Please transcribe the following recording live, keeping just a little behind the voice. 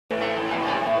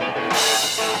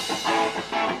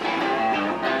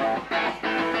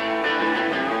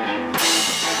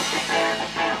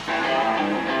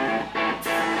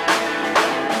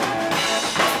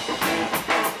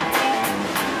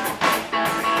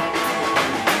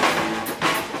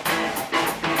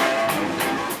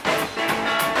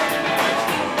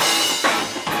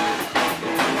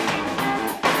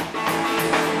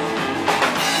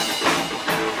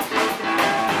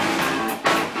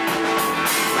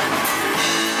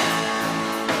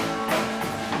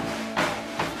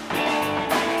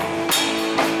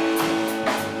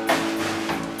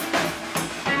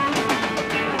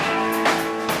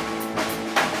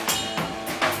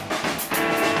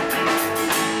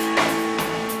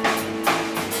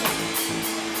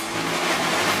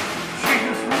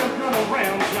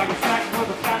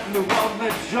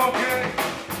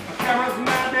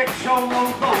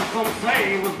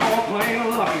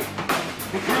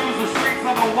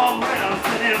one less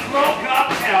in his low-cut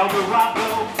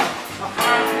Eldorado. A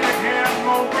fire-stick has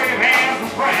no brave hands and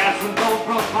brass and those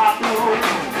bravado.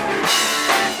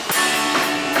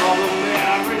 Brother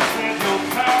Larry said no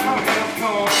time has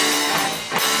come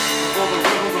for the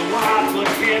rivers of wide but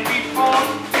can't be fought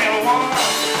and won.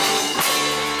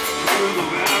 Through the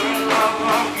very love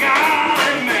of God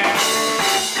and man.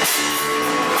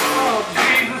 Oh,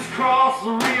 Jesus crossed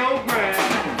the Rio Grande.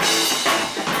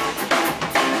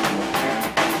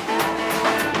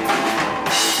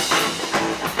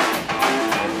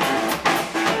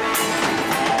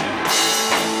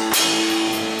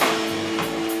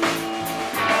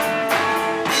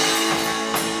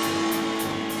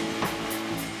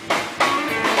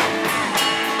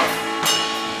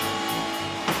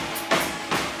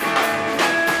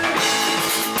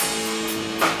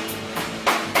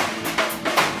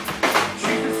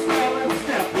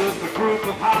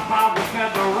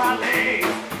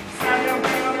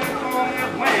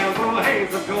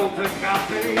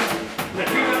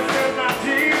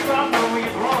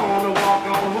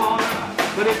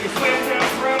 But if you swim down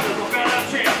through, there's a better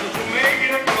chance that you make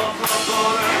it across the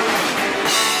border.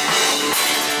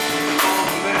 Oh,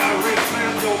 Mary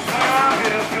said your time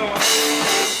has gone.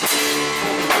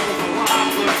 For the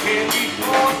life that can be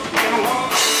forced and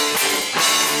won.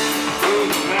 Through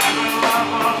the very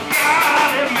love of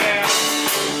God and man.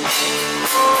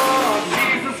 Oh,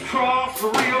 Jesus crossed the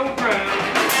Rio Grande.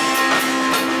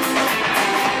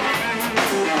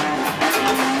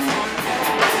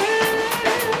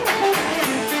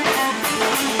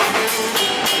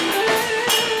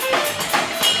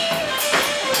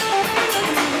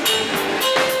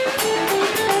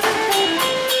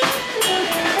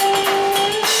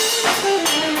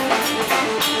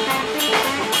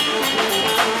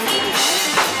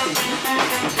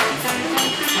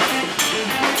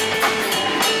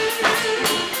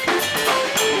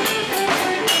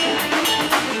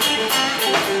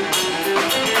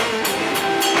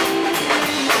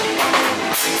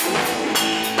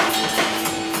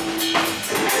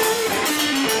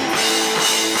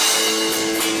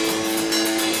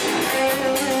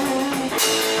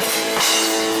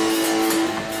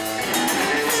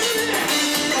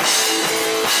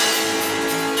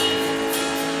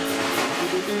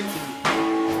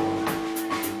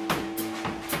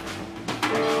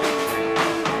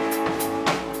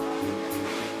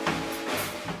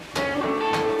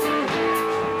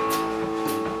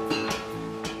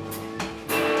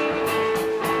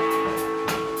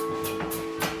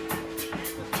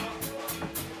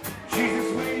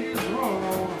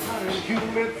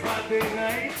 Friday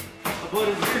night, but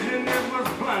his vision it was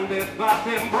blinded by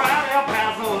them bright El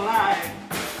Paso lights.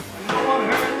 No one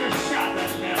heard the shot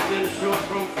that left him short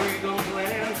from freedom's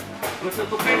land, but to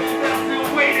the bench they're still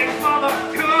waiting for the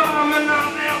coming of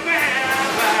their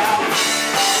band.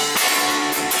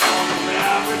 On the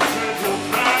average central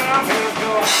time has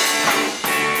gone.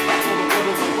 For the good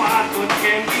of the white but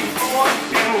can be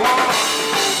forced and won.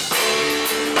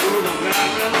 Through the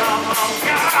very love of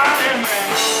God and man.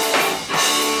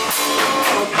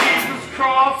 Oh, Jesus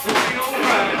crossed the Rio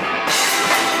Grande.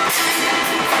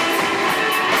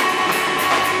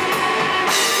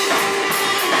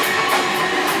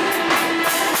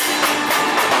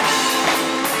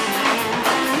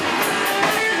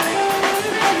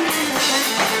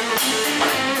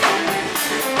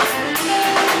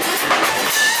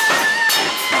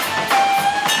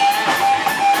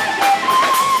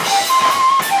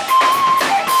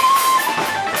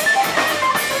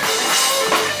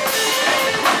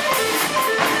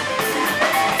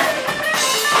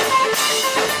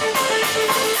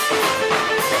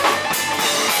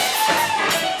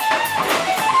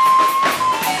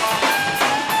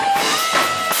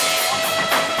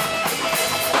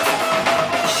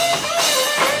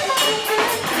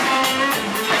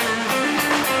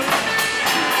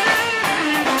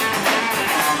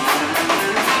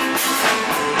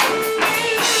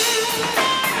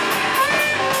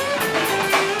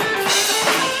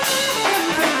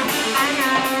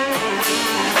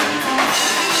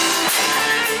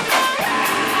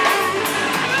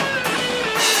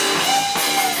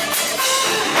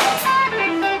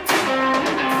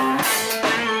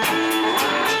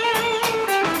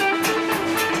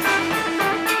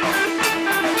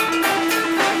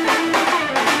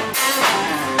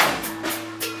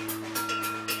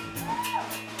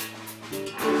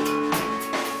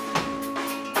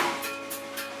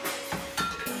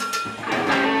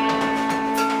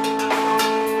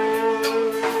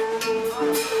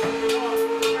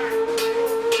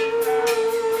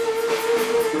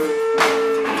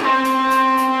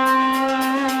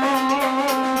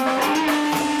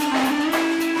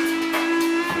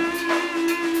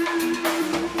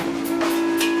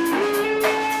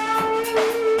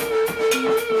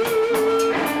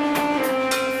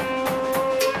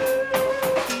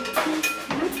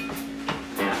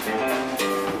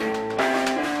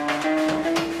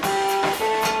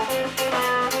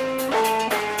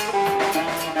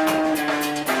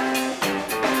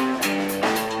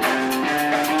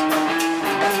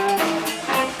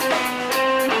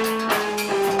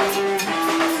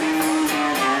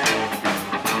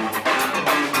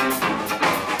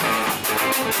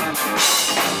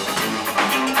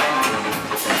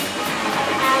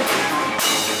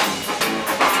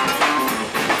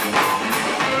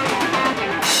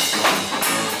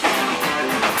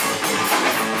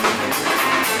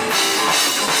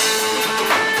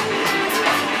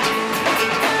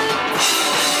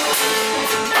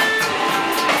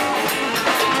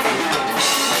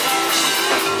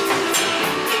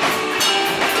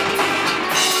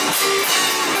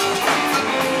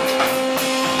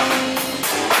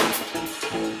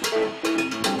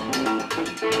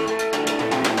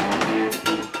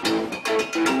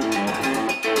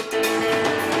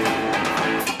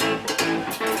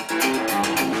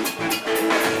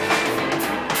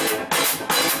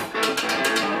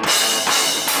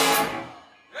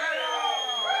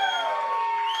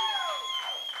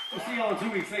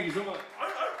 Thank you so much.